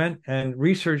 where he went and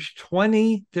researched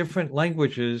 20 different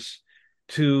languages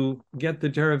to get the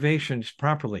derivations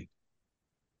properly.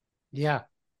 Yeah.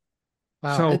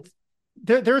 Wow. So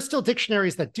there are still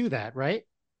dictionaries that do that, right?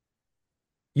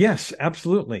 Yes,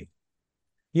 absolutely.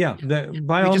 Yeah, by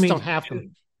we all just means, don't have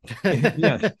them.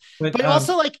 Yes, but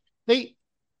also like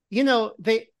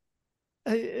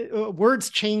words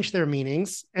change their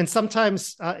meanings, and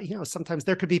sometimes sometimes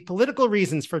there could be political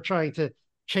reasons for trying to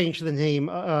change the name,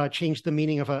 change the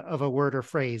meaning of a word or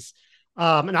phrase.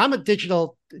 And I'm a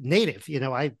digital native.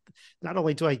 I not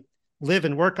only do I live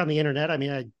and work on the internet. I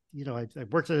mean, I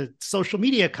worked at a social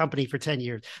media company for 10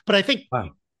 years, but I think,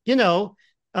 wow.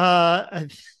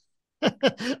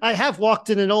 I have walked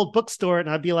in an old bookstore and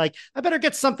I'd be like, I better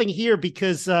get something here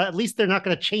because at least they're not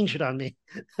going to change it on me.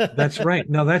 That's right.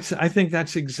 No, I think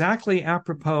that's exactly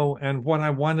apropos. And what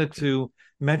I wanted to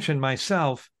mention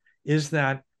myself is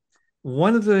that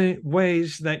one of the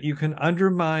ways that you can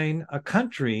undermine a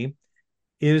country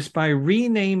is by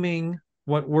renaming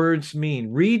what words mean,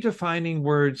 redefining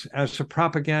words as a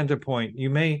propaganda point.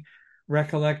 You may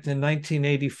recollect in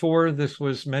 1984, this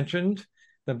was mentioned,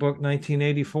 the book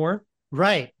 1984.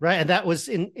 Right. And that was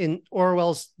in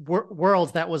Orwell's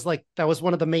world. That was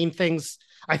one of the main things.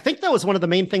 I think that was one of the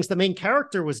main things the main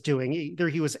character was doing. Either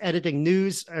he was editing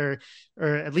news, or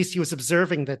at least he was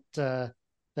observing that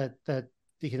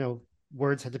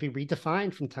words had to be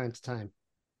redefined from time to time.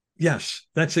 Yes,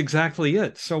 that's exactly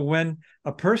it. So when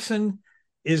a person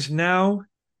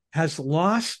has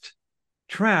lost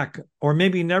track, or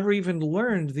maybe never even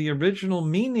learned the original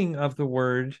meaning of the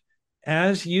word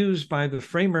as used by the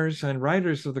framers and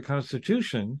writers of the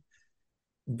Constitution,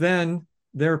 then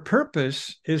their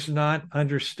purpose is not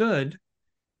understood,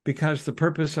 because the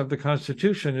purpose of the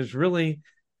Constitution is really,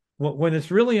 when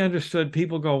it's really understood,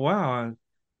 people go, wow,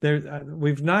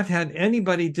 we've not had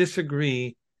anybody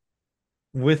disagree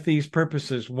with these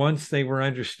purposes once they were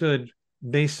understood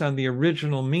based on the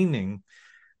original meaning.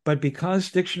 But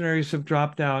because dictionaries have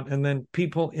dropped out and then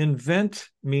people invent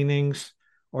meanings,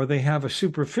 or they have a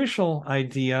superficial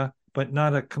idea but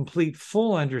not a complete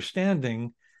full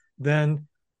understanding, then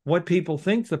what people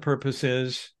think the purpose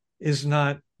is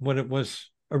not what it was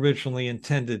originally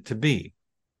intended to be.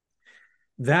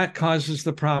 That causes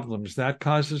the problems, that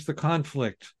causes the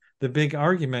conflict, the big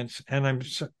arguments, and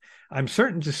I'm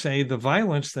certain to say the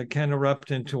violence that can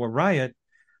erupt into a riot.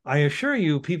 I assure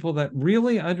you, people that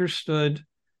really understood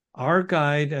our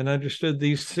guide and understood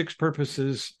these 6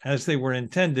 purposes as they were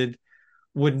intended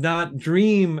would not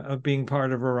dream of being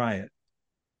part of a riot.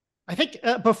 I think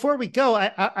before we go,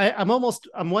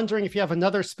 I'm wondering if you have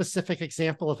another specific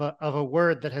example of a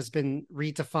word that has been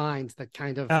redefined that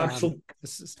kind of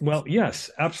well, yes,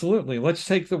 absolutely. Let's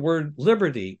take the word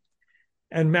liberty.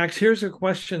 And Max, here's a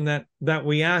question that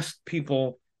we asked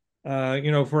people.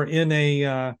 If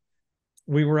we're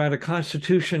we were at a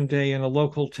Constitution Day in a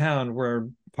local town where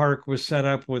park was set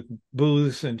up with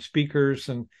booths and speakers,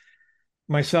 and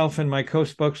myself and my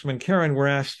co-spokesman Karen were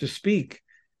asked to speak.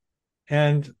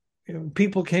 And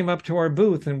people came up to our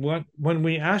booth, and when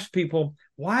we asked people,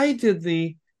 why did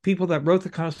the people that wrote the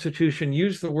Constitution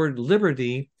use the word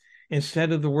liberty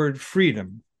instead of the word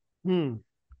freedom?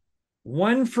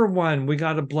 One for one, we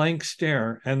got a blank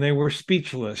stare, and they were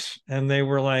speechless, and they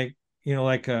were like,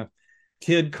 like a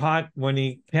kid caught when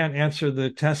he can't answer the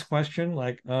test question,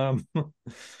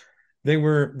 they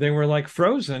were like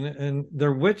frozen, and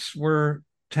their wits were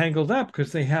tangled up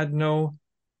because they had no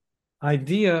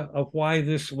idea of why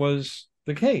this was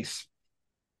the case.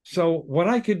 So what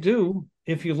I could do,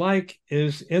 if you like,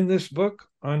 is in this book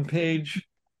on page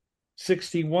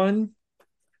 61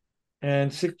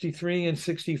 and 63 and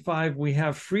 65, we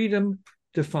have freedom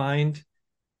defined,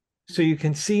 so you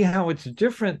can see how it's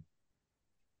different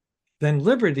than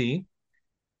liberty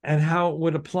and how it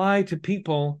would apply to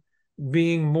people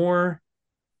being more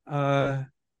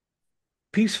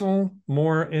peaceful,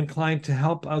 more inclined to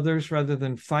help others rather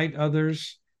than fight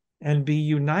others, and be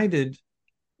united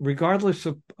regardless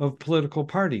of political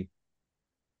party.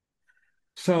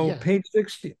 So yeah. Page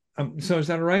 60. So is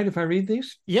that all right if I read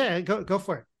these? Yeah, go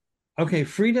for it. Okay,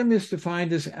 freedom is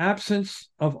defined as absence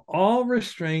of all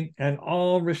restraint and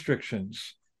all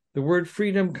restrictions. The word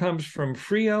freedom comes from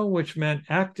frio, which meant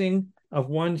acting of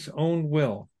one's own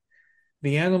will.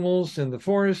 The animals in the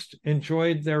forest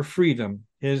enjoyed their freedom,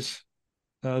 is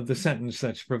the sentence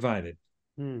that's provided.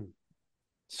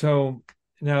 So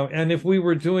now, and if we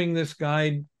were doing this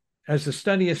guide as a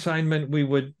study assignment, we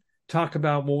would talk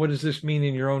about, well, what does this mean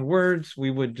in your own words?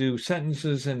 We would do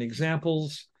sentences and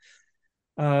examples.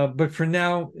 But for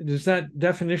now, is that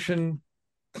definition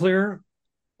clear?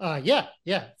 Yeah.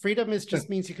 Freedom just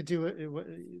means you could do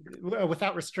it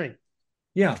without restraint.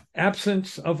 Yeah,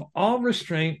 absence of all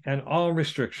restraint and all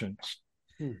restrictions.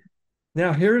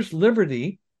 Now, here's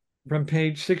liberty from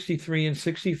page 63 and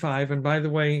 65. And by the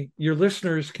way, your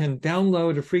listeners can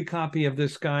download a free copy of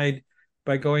this guide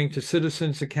by going to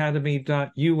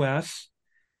citizensacademy.us.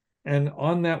 And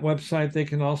on that website, they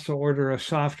can also order a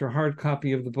soft or hard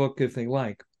copy of the book if they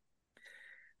like.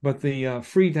 But the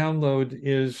free download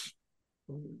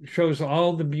shows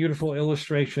all the beautiful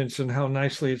illustrations and how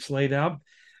nicely it's laid out.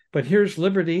 But here's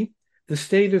liberty, the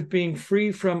state of being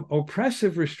free from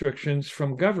oppressive restrictions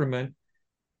from government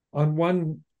on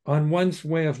one's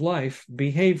way of life,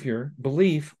 behavior,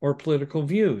 belief, or political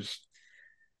views.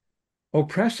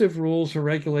 Oppressive rules or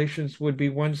regulations would be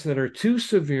ones that are too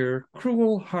severe,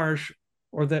 cruel, harsh,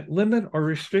 or that limit or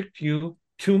restrict you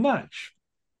too much.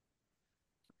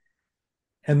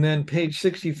 And then page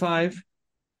 65,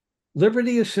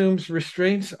 liberty assumes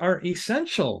restraints are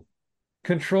essential,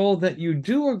 control that you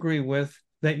do agree with,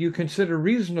 that you consider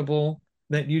reasonable,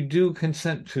 that you do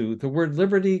consent to. The word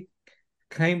liberty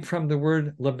came from the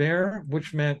word liber,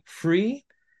 which meant free.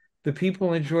 The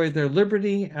people enjoyed their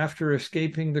liberty after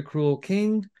escaping the cruel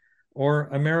king, or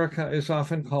America is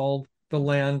often called the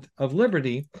land of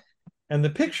liberty. And the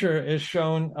picture is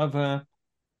shown of a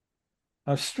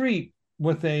street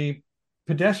with a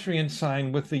pedestrian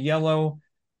sign with the yellow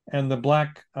and the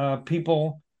black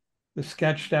people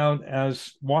sketched out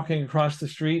as walking across the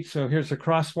street. So here's a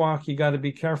crosswalk. You got to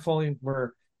be careful.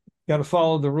 We're got to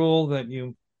follow the rule that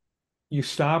you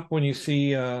stop when you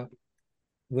see the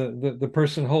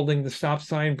person holding the stop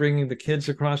sign bringing the kids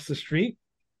across the street.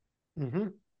 Mm-hmm.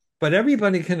 But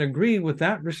everybody can agree with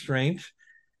that restraint,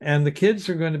 and the kids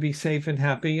are going to be safe and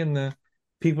happy, and the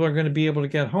people are going to be able to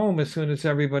get home as soon as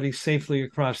everybody's safely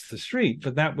across the street.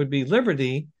 But that would be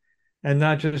liberty, and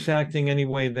not just acting any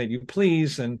way that you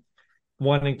please and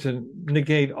wanting to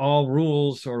negate all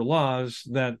rules or laws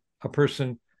that a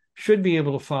person should be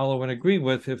able to follow and agree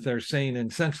with if they're sane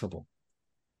and sensible.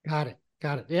 Got it.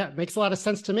 Yeah, it makes a lot of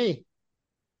sense to me.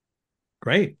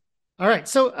 Great. All right.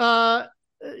 So,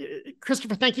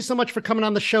 Christopher, thank you so much for coming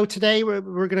on the show today.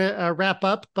 We're going to wrap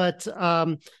up, but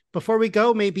before we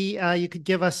go, maybe you could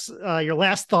give us your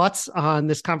last thoughts on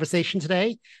this conversation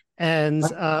today and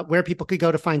where people could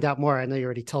go to find out more. I know you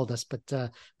already told us, but you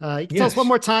can tell us one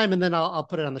more time, and then I'll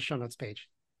put it on the show notes page.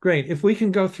 Great. If we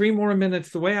can go 3 more minutes,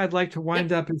 the way I'd like to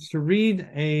wind up is to read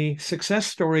a success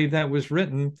story that was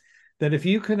written, that if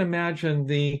you can imagine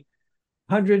the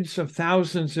hundreds of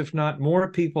thousands, if not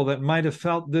more people that might have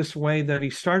felt this way, that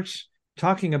he starts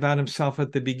talking about himself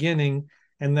at the beginning,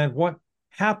 and then what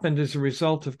happened as a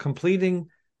result of completing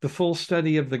the full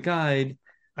study of the guide,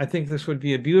 I think this would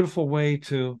be a beautiful way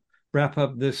to wrap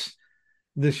up this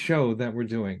show that we're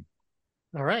doing.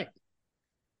 All right.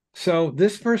 So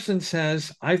this person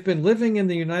says, I've been living in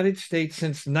the United States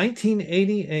since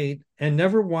 1988 and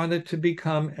never wanted to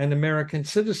become an American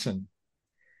citizen.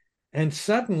 And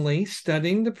suddenly,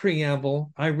 studying the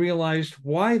preamble, I realized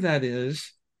why that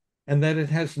is, and that it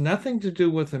has nothing to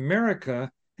do with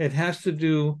America. It has to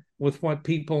do with what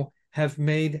people have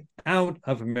made out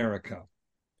of America.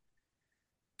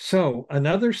 So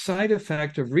another side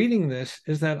effect of reading this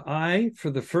is that I, for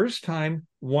the first time,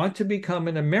 want to become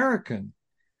an American,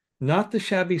 not the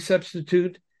shabby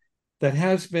substitute that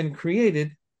has been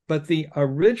created, but the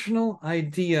original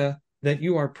idea that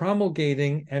you are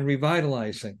promulgating and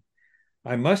revitalizing.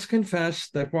 I must confess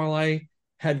that while I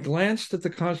had glanced at the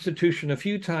Constitution a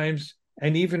few times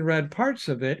and even read parts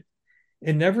of it,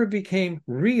 it never became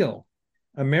real.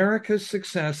 America's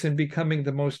success in becoming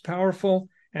the most powerful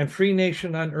and free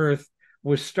nation on earth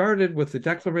was started with the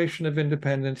Declaration of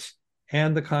Independence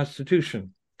and the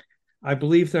Constitution. I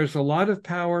believe there's a lot of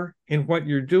power in what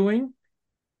you're doing.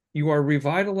 You are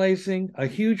revitalizing a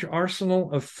huge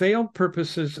arsenal of failed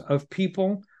purposes of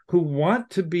people who want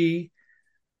to be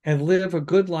and live a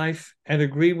good life and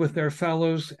agree with their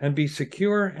fellows and be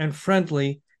secure and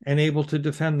friendly and able to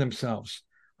defend themselves.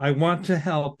 I want to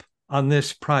help on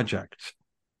this project.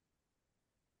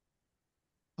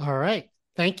 All right.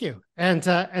 Thank you. And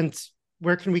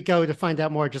where can we go to find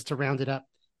out more, just to round it up?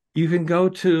 You can go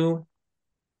to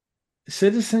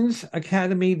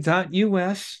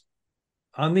citizensacademy.us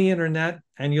on the internet,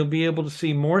 and you'll be able to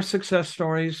see more success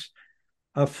stories,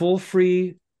 a full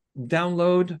free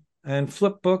download and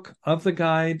flip book of the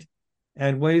guide,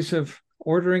 and ways of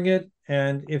ordering it.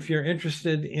 And if you're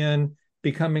interested in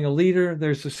becoming a leader,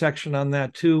 there's a section on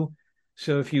that too.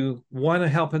 So if you want to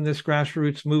help in this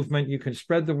grassroots movement, you can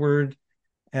spread the word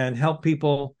and help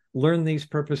people learn these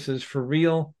purposes for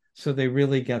real so they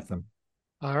really get them.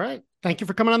 All right. Thank you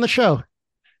for coming on the show.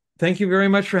 Thank you very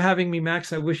much for having me,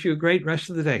 Max. I wish you a great rest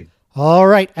of the day. All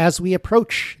right. As we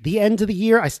approach the end of the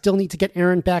year, I still need to get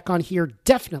Aaron back on here.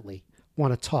 Definitely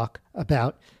want to talk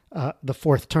about the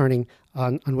fourth turning,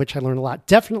 on which I learned a lot.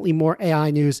 Definitely more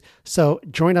AI news. So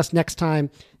join us next time.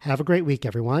 Have a great week,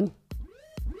 everyone.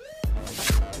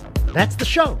 That's the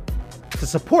show. To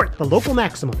support the Local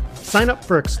Maximum, sign up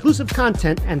for exclusive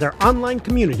content and our online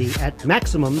community at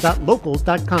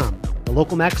maximum.locals.com. The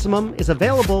Local Maximum is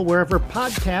available wherever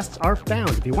podcasts are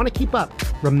found. If you want to keep up,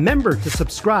 remember to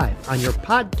subscribe on your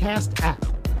podcast app.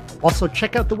 Also,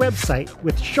 check out the website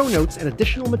with show notes and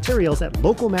additional materials at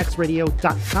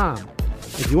localmaxradio.com.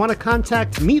 If you want to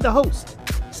contact me, the host,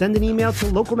 send an email to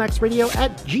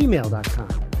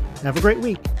localmaxradio@gmail.com. Have a great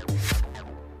week.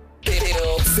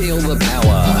 Feel the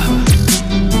power.